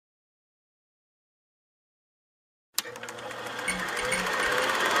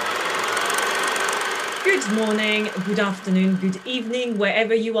Good morning, good afternoon, good evening,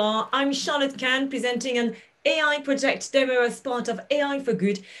 wherever you are. I'm Charlotte Kahn, presenting an AI project demo as part of AI for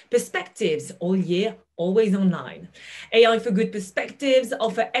Good Perspectives, all year, always online. AI for Good Perspectives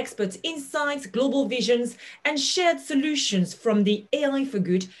offer expert insights, global visions, and shared solutions from the AI for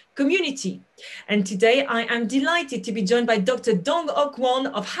Good community. And today I am delighted to be joined by Dr. Dong-Ok Won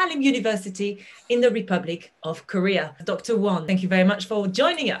of Hallym University in the Republic of Korea. Dr. Won, thank you very much for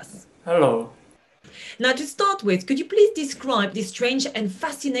joining us. Hello. Now, to start with, could you please describe this strange and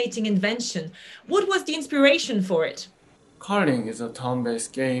fascinating invention? What was the inspiration for it? Curling is a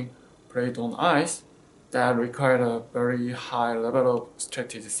turn-based game played on ice that required a very high level of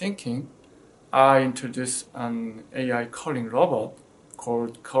strategic thinking. I introduced an AI curling robot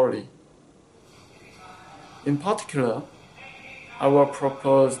called Curly. In particular, our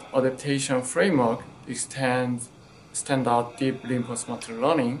proposed adaptation framework extends standard deep reinforcement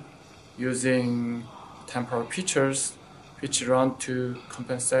learning using temporal features which run to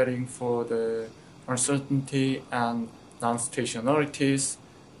compensating for the uncertainty and non-stationarities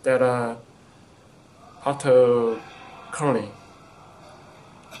that are part of curling.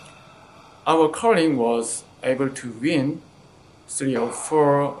 Our curling was able to win 3 of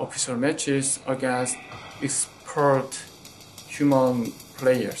 4 official matches against expert human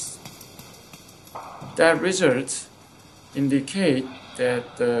players. That results indicate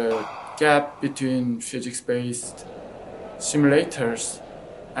that the gap between physics-based simulators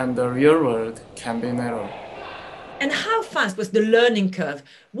and the real world can be narrowed. And how fast was the learning curve?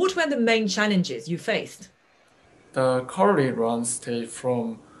 What were the main challenges you faced? The curly runs take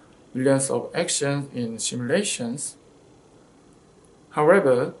from millions of actions in simulations.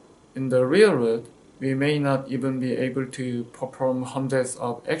 However, in the real world, we may not even be able to perform hundreds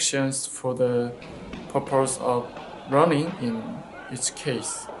of actions for the purpose of running in each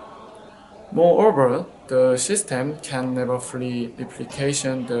case. Moreover, the system can never fully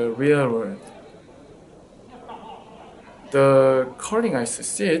replicate the real world. The curling ice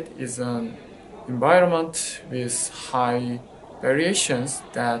seat is an environment with high variations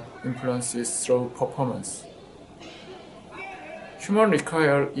that influences through performance. Humans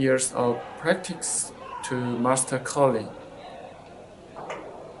require years of practice to master curling.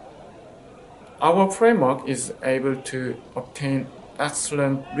 Our framework is able to obtain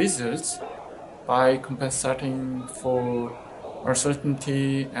excellent results by compensating for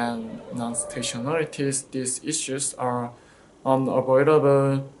uncertainty and non-stationarities. These issues are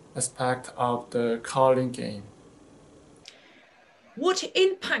unavoidable aspects of the curling game. What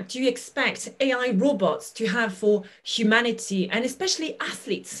impact do you expect AI robots to have for humanity and especially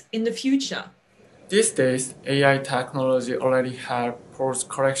athletes in the future? These days, AI technology already helps course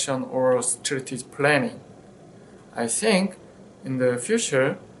correction or strategic planning. I think in the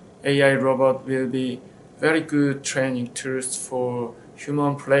future, AI robot will be very good training tools for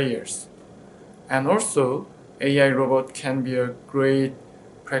human players. And also, AI robot can be a great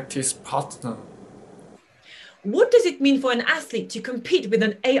practice partner. What does it mean for an athlete to compete with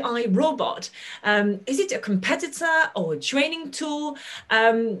an AI robot? Is it a competitor or a training tool?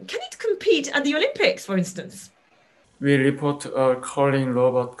 Can it compete at the Olympics, for instance? We report a curling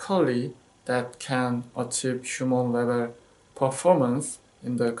robot Curly that can achieve human level performance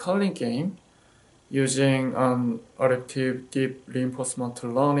in the curling game using an adaptive deep reinforcement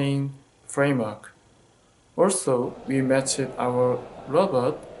learning framework. Also, we matched our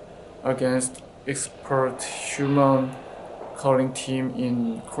robot against expert human curling team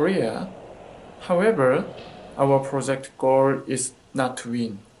in Korea. However, our project goal is not to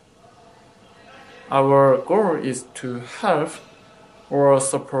win. Our goal is to help or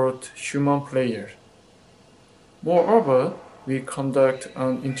support human players. Moreover, we conduct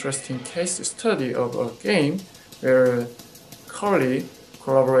an interesting case study of a game where Curly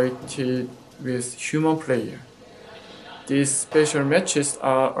collaborated with human player. These special matches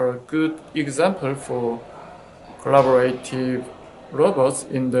are a good example for collaborative robots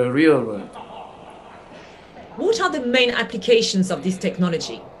in the real world. What are the main applications of this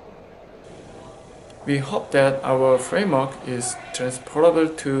technology? We hope that our framework is transferable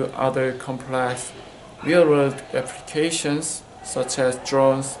to other complex real-world applications such as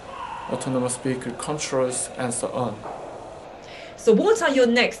drones, autonomous vehicle controls, and so on. So, what are your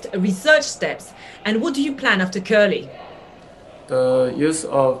next research steps and what do you plan after Curly? The use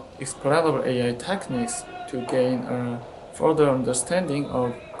of explainable AI techniques to gain a further understanding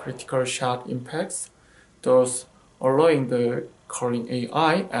of critical shot impacts, thus allowing the curling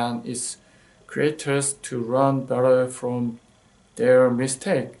AI and its creators to learn better from their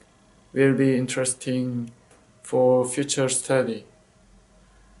mistake will be interesting for future study.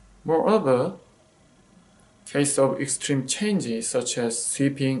 Moreover, case of extreme changes such as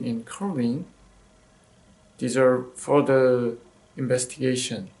sweeping in curling deserve further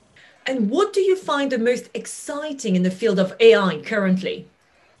investigation. And what do you find the most exciting in the field of AI currently?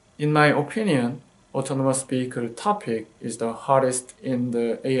 In my opinion, autonomous vehicle topic is the hottest in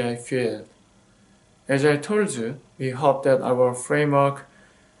the AI field. As I told you, we hope that our framework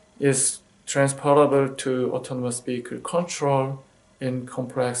is transportable to autonomous vehicle control in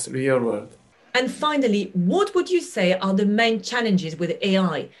complex real world. And finally, what would you say are the main challenges with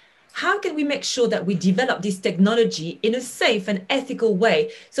AI? How can we make sure that we develop this technology in a safe and ethical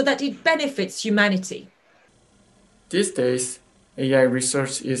way so that it benefits humanity? These days, AI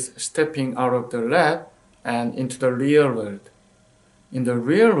research is stepping out of the lab and into the real world. In the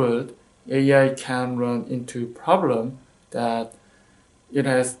real world, AI can run into problems that it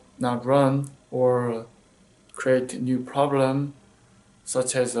has not run or create new problem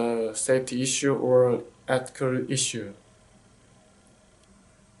such as a safety issue or ethical issue.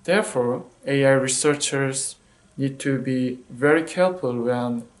 Therefore, AI researchers need to be very careful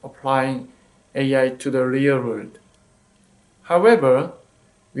when applying AI to the real world. However,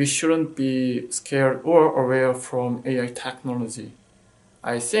 we shouldn't be scared or away from AI technology.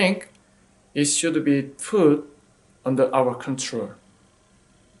 I think it should be put under our control.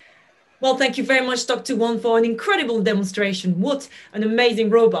 Well, thank you very much, Dr. Wong, for an incredible demonstration. What an amazing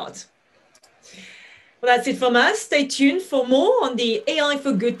robot. Well, that's it from us. Stay tuned for more on the AI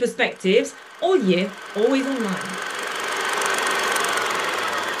for Good perspectives all year, always online.